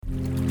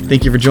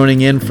Thank you for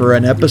joining in for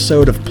an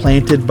episode of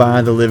Planted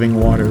by the Living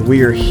Water.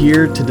 We are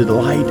here to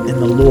delight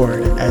in the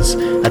Lord as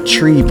a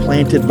tree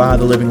planted by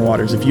the living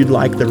waters. If you'd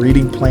like the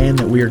reading plan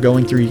that we are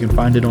going through, you can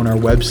find it on our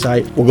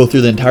website. We'll go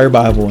through the entire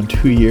Bible in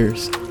 2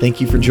 years. Thank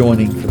you for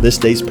joining for this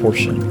day's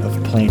portion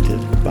of Planted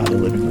by the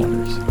Living Waters.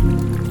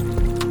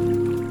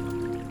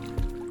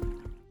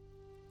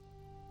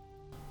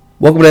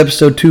 Welcome to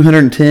episode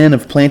 210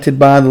 of Planted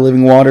by the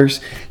Living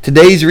Waters.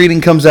 Today's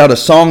reading comes out of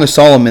Song of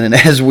Solomon, and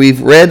as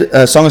we've read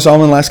Song of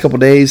Solomon the last couple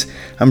days,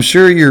 I'm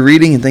sure you're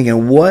reading and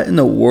thinking, what in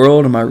the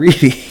world am I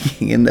reading?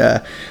 And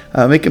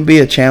it can be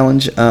a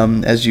challenge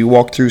as you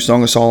walk through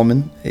Song of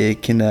Solomon.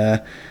 It can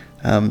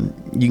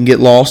you can get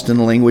lost in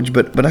the language,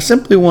 but I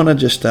simply want to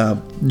just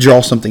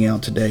draw something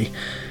out today.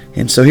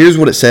 And so here's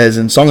what it says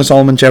in Song of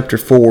Solomon chapter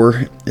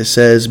 4. It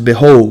says,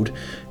 "Behold,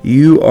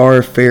 you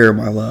are fair,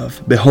 my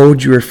love.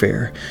 Behold, you are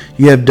fair.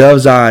 You have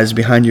dove's eyes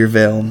behind your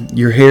veil.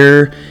 Your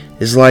hair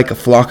is like a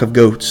flock of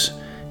goats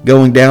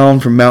going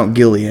down from Mount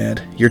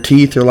Gilead. Your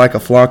teeth are like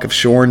a flock of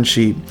shorn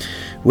sheep,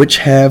 which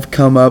have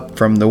come up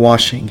from the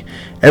washing,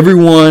 every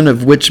one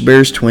of which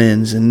bears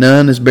twins, and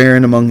none is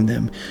barren among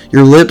them.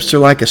 Your lips are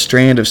like a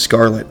strand of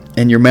scarlet,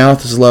 and your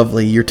mouth is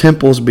lovely. Your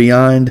temples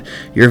behind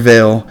your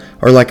veil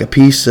are like a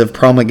piece of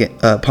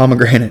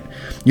pomegranate.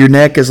 Your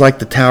neck is like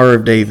the Tower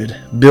of David,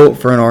 built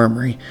for an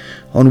armory,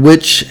 on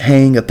which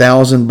hang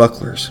 1,000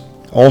 bucklers,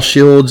 all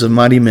shields of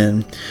mighty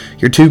men.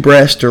 Your two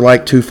breasts are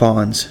like two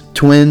fawns,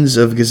 twins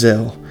of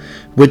gazelle,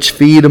 which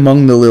feed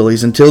among the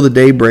lilies until the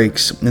day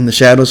breaks and the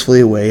shadows flee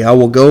away. I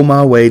will go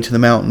my way to the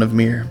mountain of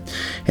myrrh,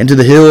 and to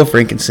the hill of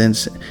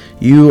frankincense.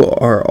 You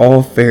are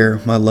all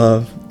fair, my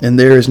love, and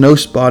there is no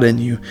spot in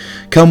you.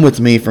 Come with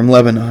me from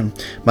Lebanon,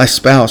 my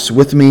spouse,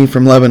 with me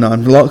from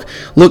Lebanon.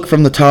 Look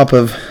from the top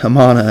of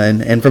Amana,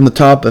 and from the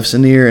top of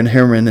Senir and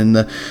Hermon, and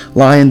the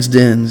lions'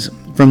 dens.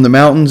 From the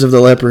mountains of the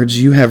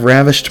leopards you have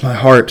ravished my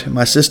heart,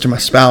 my sister, my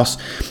spouse.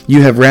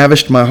 You have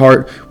ravished my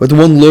heart with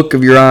one look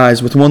of your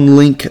eyes, with one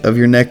link of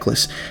your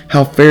necklace.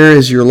 How fair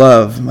is your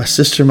love, my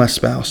sister, my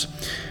spouse.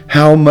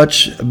 How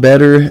much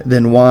better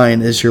than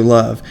wine is your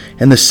love,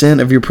 and the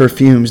scent of your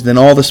perfumes than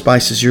all the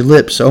spices. Your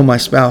lips, O my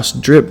spouse,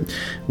 drip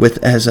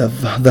with as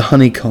of the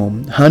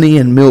honeycomb. Honey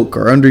and milk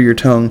are under your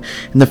tongue,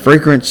 and the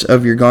fragrance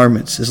of your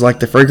garments is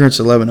like the fragrance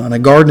of Lebanon. A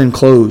garden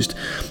enclosed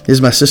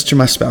is my sister,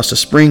 my spouse, a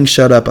spring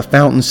shut up, a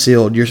fountain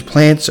sealed. Your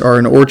plants are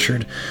an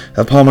orchard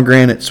of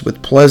pomegranates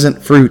with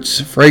pleasant fruits,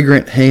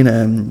 fragrant henna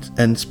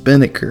and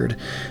spikenard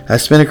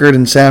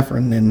and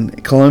saffron,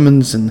 and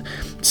calamus and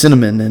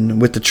cinnamon,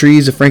 and with the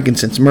trees of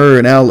frankincense, myrrh,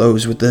 and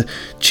aloes, with the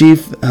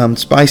chief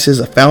spices,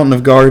 a fountain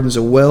of gardens,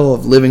 a well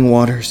of living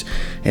waters,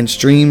 and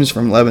streams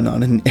from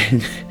Lebanon."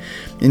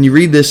 And you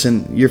read this,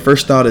 and your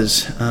first thought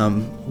is,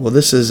 well,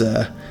 this is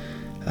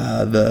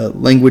the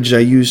language I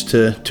use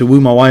to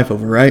woo my wife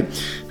over, right?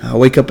 I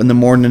wake up in the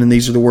morning, and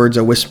these are the words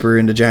I whisper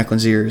into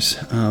Jacqueline's ears,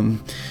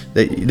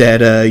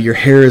 that your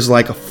hair is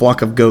like a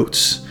flock of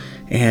goats,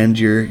 and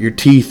your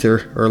teeth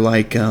are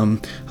like a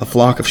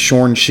flock of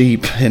shorn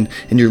sheep, and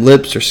your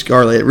lips are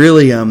scarlet. It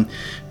really,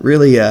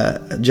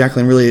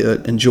 Jacqueline really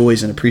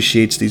enjoys and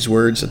appreciates these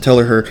words. I tell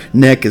her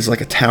neck is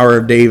like a Tower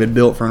of David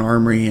built for an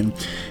armory,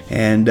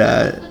 and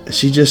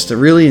she just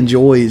really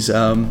enjoys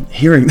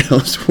hearing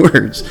those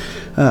words.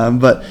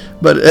 But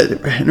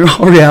in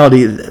all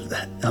reality,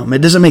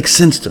 it doesn't make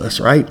sense to us,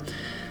 right?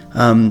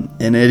 And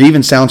it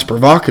even sounds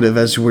provocative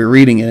as we're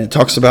reading it. It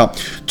talks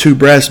about two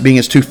breasts being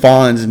as two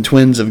fawns and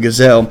twins of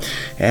gazelle.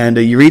 And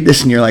you read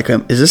this and you're like,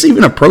 is this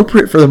even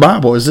appropriate for the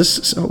Bible?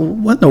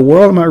 What in the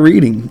world am I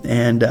reading?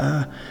 And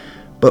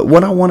but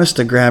what I want us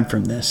to grab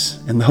from this,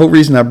 and the whole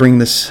reason I bring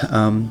this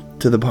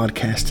to the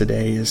podcast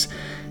today is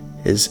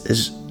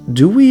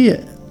do we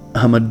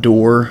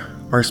adore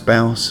our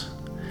spouse?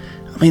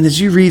 I mean, as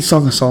you read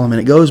Song of Solomon,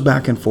 it goes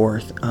back and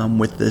forth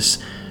with this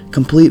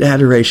complete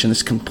adoration,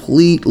 this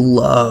complete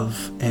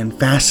love and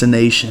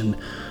fascination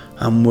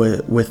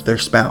with their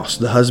spouse,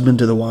 the husband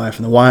to the wife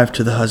and the wife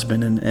to the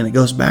husband, and it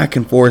goes back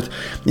and forth.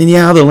 And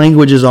yeah, the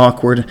language is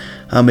awkward.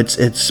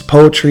 It's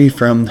poetry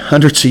from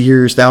hundreds of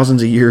years,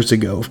 thousands of years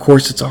ago. Of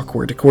course it's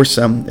awkward. Of course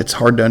it's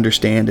hard to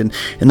understand, and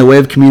the way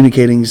of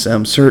communicating is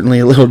certainly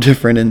a little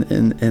different,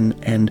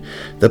 and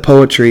the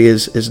poetry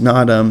is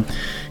not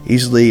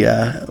easily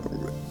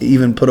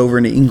even put over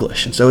into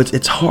English. And so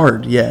it's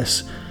hard,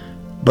 yes.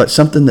 But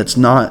something that's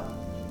not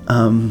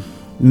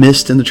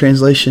missed in the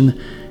translation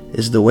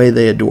is the way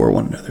they adore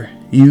one another.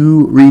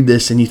 You read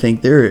this and you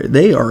think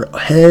they are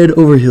head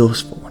over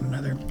heels for one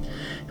another.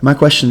 And my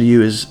question to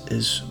you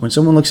is when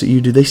someone looks at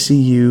you, do they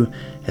see you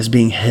as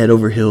being head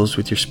over heels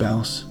with your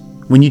spouse?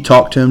 When you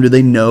talk to them, do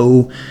they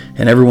know,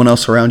 and everyone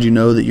else around you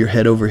know, that you're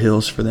head over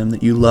heels for them,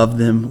 that you love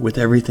them with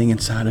everything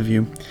inside of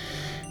you?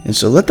 And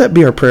so let that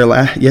be our prayer.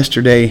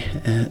 Yesterday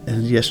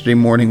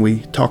morning,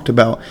 we talked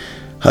about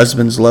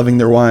husbands loving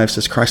their wives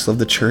as Christ loved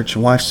the church,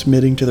 and wives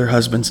submitting to their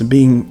husbands and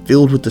being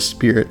filled with the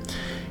Spirit.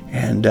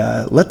 And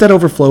let that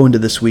overflow into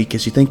this week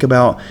as you think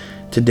about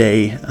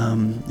today.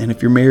 And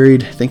if you're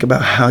married, think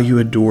about how you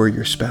adore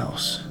your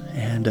spouse.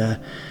 And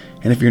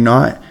if you're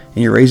not,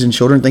 and you're raising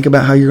children, think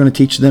about how you're going to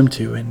teach them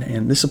to.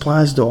 And this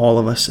applies to all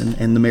of us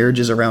and the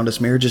marriages around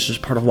us. Marriage is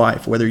just part of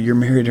life, whether you're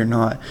married or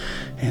not.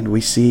 And we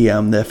see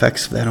the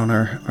effects of that on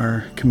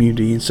our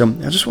community. And so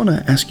I just want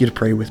to ask you to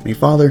pray with me.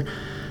 Father,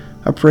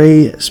 I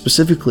pray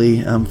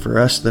specifically for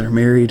us that are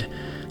married,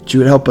 that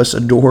you would help us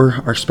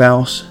adore our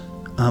spouse,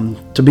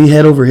 to be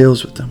head over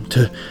heels with them,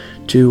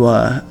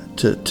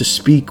 to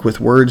speak with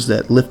words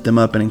that lift them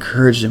up and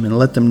encourage them and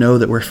let them know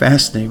that we're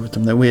fascinated with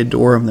them, that we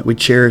adore them, that we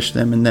cherish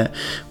them, and that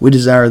we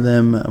desire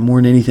them more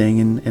than anything,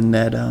 and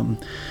that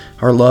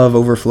our love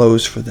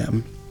overflows for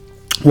them.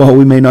 While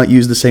we may not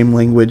use the same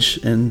language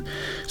in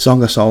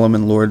Song of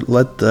Solomon, Lord,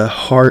 let the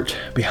heart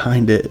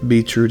behind it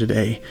be true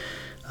today,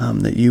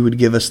 that you would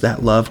give us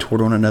that love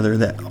toward one another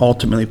that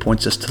ultimately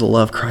points us to the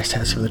love Christ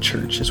has for the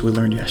church, as we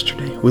learned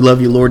yesterday. We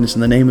love you, Lord, and it's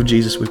in the name of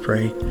Jesus we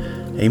pray.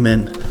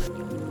 Amen.